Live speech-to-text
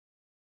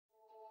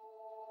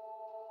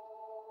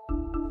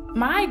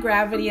My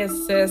gravity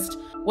assist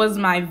was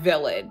my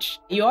village.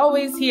 You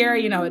always hear,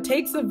 it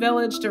takes a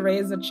village to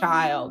raise a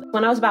child.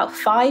 When I was about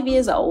 5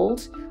 years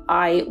old,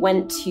 I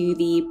went to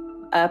the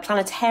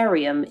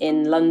planetarium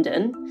in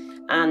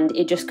London, and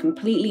it just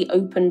completely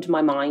opened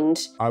my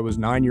mind. I was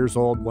 9 years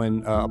old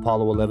when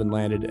Apollo 11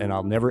 landed, and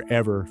I'll never,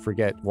 ever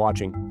forget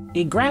watching.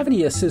 A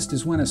gravity assist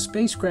is when a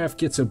spacecraft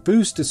gets a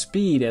boost of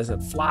speed as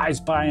it flies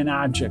by an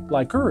object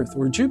like Earth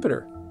or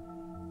Jupiter.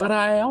 But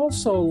I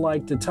also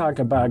like to talk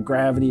about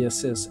gravity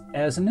assist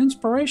as an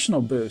inspirational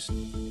boost.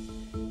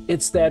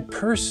 It's that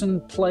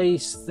person,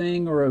 place,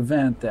 thing, or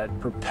event that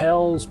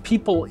propels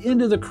people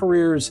into the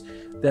careers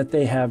that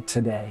they have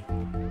today.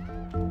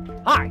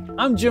 Hi,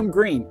 I'm Jim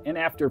Green, and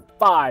after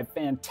 5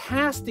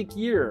 fantastic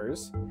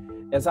years,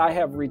 as I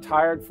have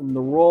retired from the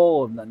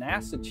role of the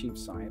NASA Chief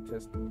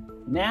Scientist,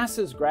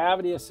 NASA's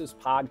Gravity Assist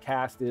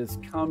podcast is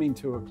coming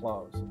to a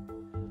close.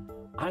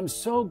 I'm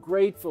so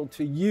grateful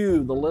to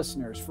you, the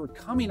listeners, for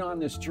coming on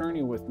this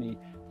journey with me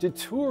to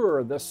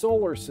tour the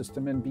solar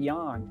system and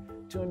beyond,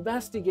 to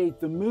investigate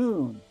the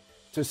moon,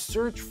 to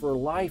search for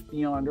life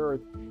beyond Earth,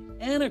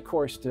 and of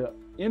course, to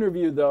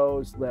interview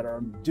those that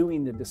are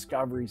doing the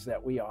discoveries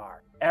that we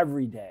are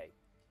every day.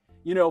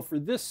 For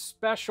this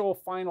special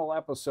final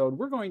episode,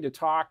 we're going to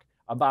talk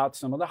about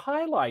some of the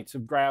highlights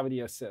of Gravity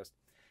Assist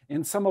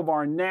and some of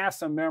our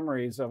NASA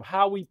memories of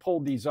how we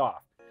pulled these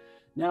off.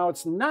 Now,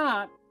 it's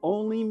not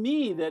only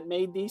me that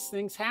made these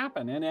things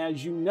happen. And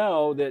as you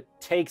know, that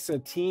takes a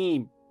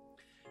team.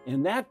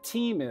 And that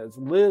team is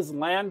Liz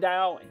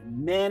Landau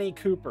and Manny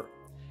Cooper.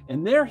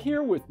 And they're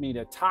here with me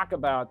to talk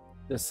about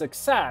the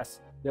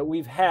success that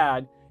we've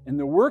had and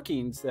the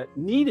workings that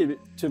needed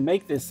to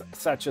make this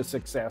such a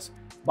success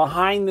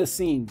behind the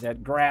scenes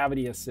at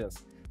Gravity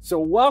Assist. So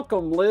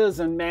welcome, Liz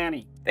and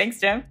Manny.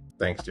 Thanks, Jim.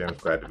 Thanks, Jim.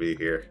 Glad to be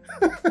here.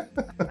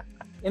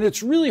 And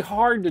it's really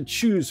hard to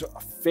choose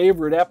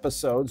favorite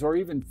episodes or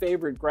even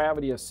favorite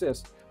Gravity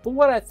Assist. But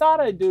what I thought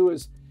I'd do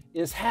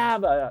is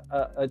have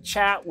a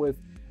chat with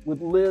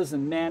Liz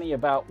and Manny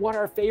about what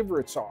our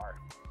favorites are.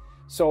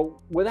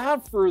 So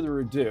without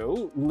further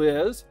ado,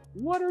 Liz,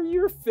 what are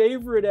your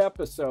favorite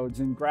episodes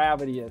in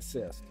Gravity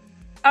Assist?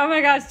 Oh my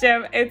gosh,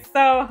 Jim, it's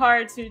so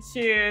hard to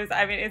choose.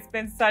 I mean, it's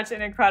been such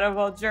an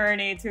incredible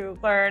journey to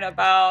learn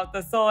about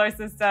the solar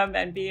system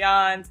and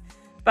beyond.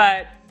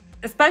 But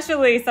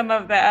especially some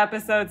of the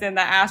episodes in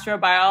the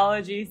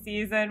astrobiology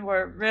season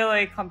were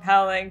really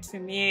compelling to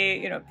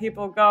me.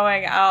 People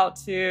going out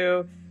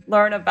to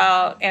learn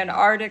about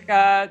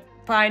Antarctica,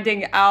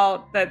 finding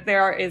out that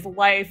there is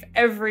life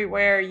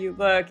everywhere you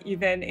look,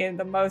 even in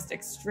the most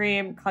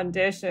extreme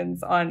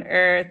conditions on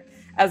Earth,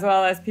 as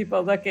well as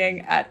people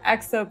looking at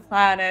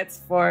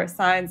exoplanets for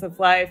signs of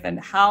life and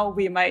how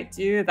we might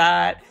do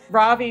that.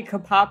 Ravi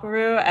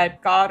Kapaparu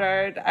at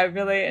Goddard, I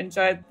really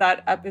enjoyed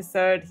that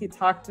episode. He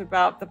talked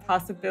about the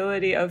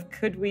possibility of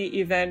could we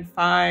even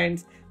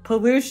find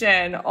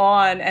pollution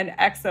on an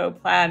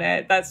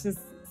exoplanet? That's just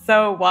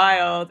so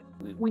wild.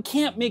 We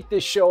can't make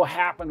this show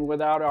happen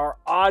without our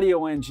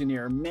audio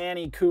engineer,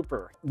 Manny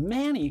Cooper.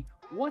 Manny,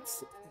 what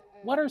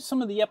are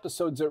some of the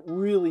episodes that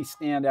really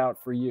stand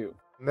out for you?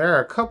 There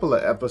are a couple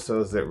of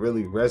episodes that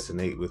really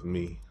resonate with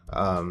me.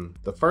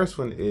 The first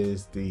one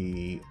is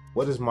the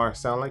What Does Mars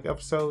Sound Like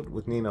episode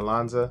with Nina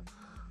Lanza.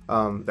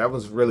 That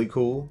was really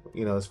cool,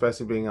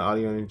 especially being an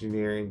audio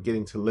engineer and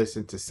getting to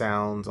listen to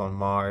sounds on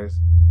Mars.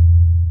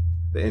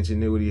 The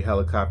Ingenuity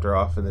helicopter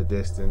off in the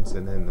distance,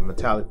 and then the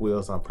metallic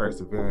wheels on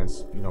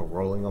Perseverance,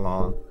 rolling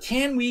along.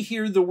 Can we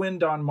hear the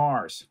wind on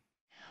Mars?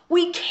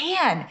 We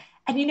can.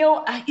 And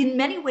in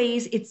many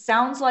ways, it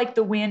sounds like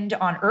the wind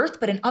on Earth,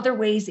 but in other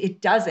ways,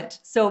 it doesn't.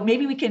 So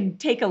maybe we can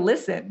take a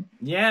listen.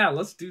 Yeah,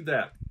 let's do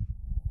that.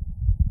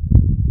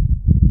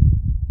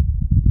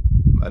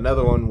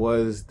 Another one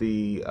was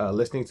the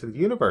Listening to the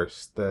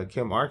Universe. The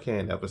Kim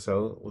Arcand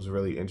episode was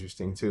really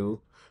interesting, too.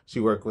 She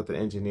worked with the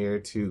engineer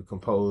to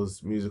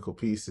compose musical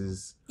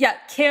pieces. Yeah,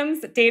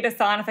 Kim's data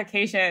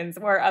sonifications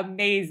were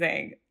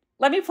amazing.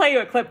 Let me play you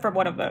a clip from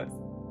one of those.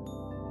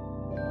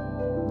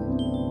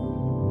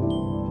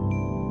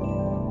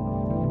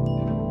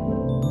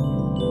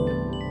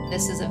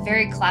 This is a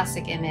very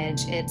classic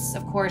image. It's,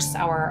 of course,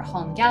 our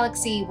home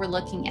galaxy. We're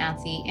looking at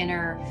the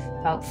inner,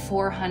 about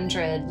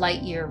 400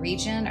 light-year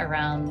region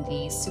around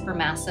the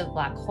supermassive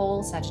black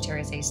hole,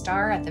 Sagittarius A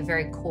star, at the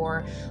very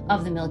core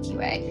of the Milky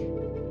Way.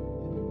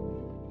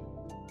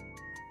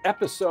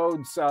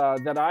 Episodes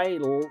that I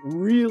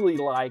really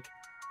like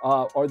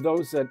are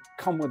those that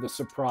come with a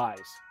surprise.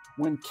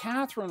 When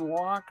Catherine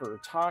Walker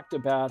talked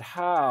about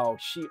how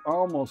she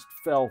almost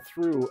fell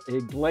through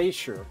a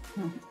glacier,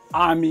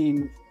 I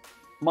mean,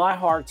 my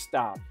heart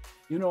stopped.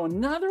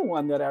 Another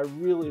one that I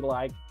really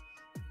liked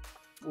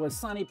was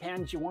Sonny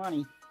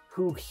Panjiwani,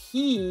 who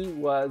he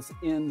was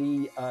in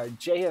the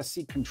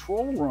JSC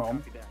control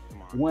room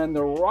when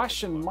the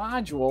Russian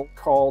module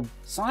called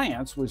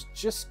Science was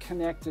just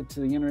connected to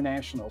the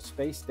International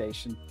Space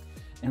Station,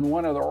 and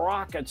one of the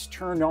rockets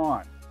turned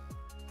on.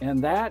 And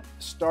that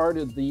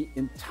started the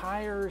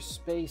entire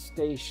space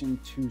station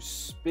to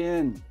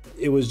spin.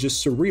 It was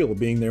just surreal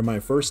being there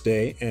my first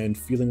day and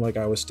feeling like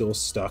I was still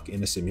stuck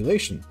in a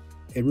simulation.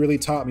 It really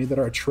taught me that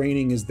our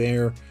training is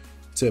there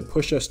to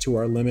push us to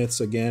our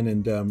limits again.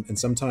 And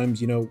sometimes,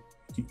 you know,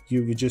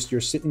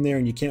 you're sitting there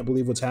and you can't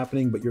believe what's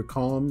happening, but you're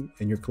calm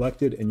and you're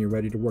collected and you're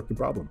ready to work the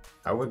problem.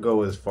 I would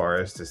go as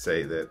far as to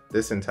say that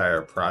this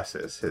entire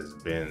process has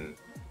been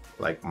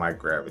like my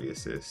gravity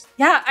assist.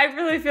 Yeah, I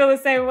really feel the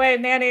same way,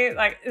 Manny.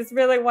 Like, it's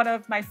really one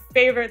of my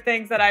favorite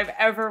things that I've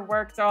ever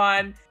worked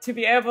on, to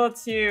be able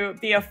to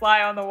be a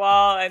fly on the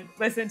wall and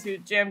listen to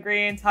Jim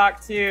Green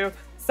talk to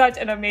such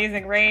an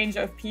amazing range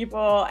of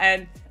people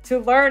and to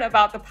learn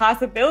about the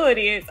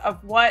possibilities of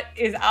what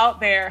is out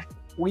there.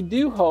 We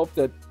do hope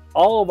that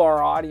all of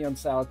our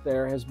audience out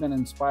there has been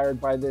inspired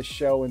by this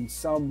show in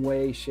some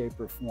way, shape,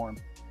 or form.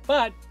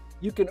 But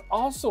you can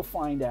also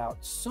find out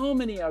so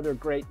many other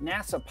great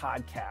NASA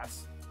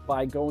podcasts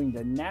by going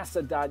to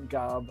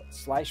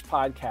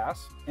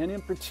nasa.gov/podcasts, and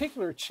in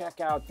particular, check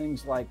out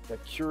things like The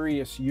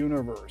Curious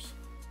Universe,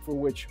 for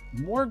which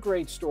more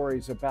great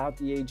stories about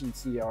the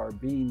agency are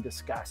being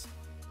discussed.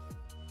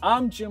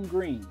 I'm Jim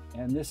Green,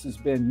 and this has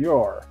been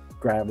your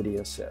Gravity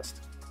Assist.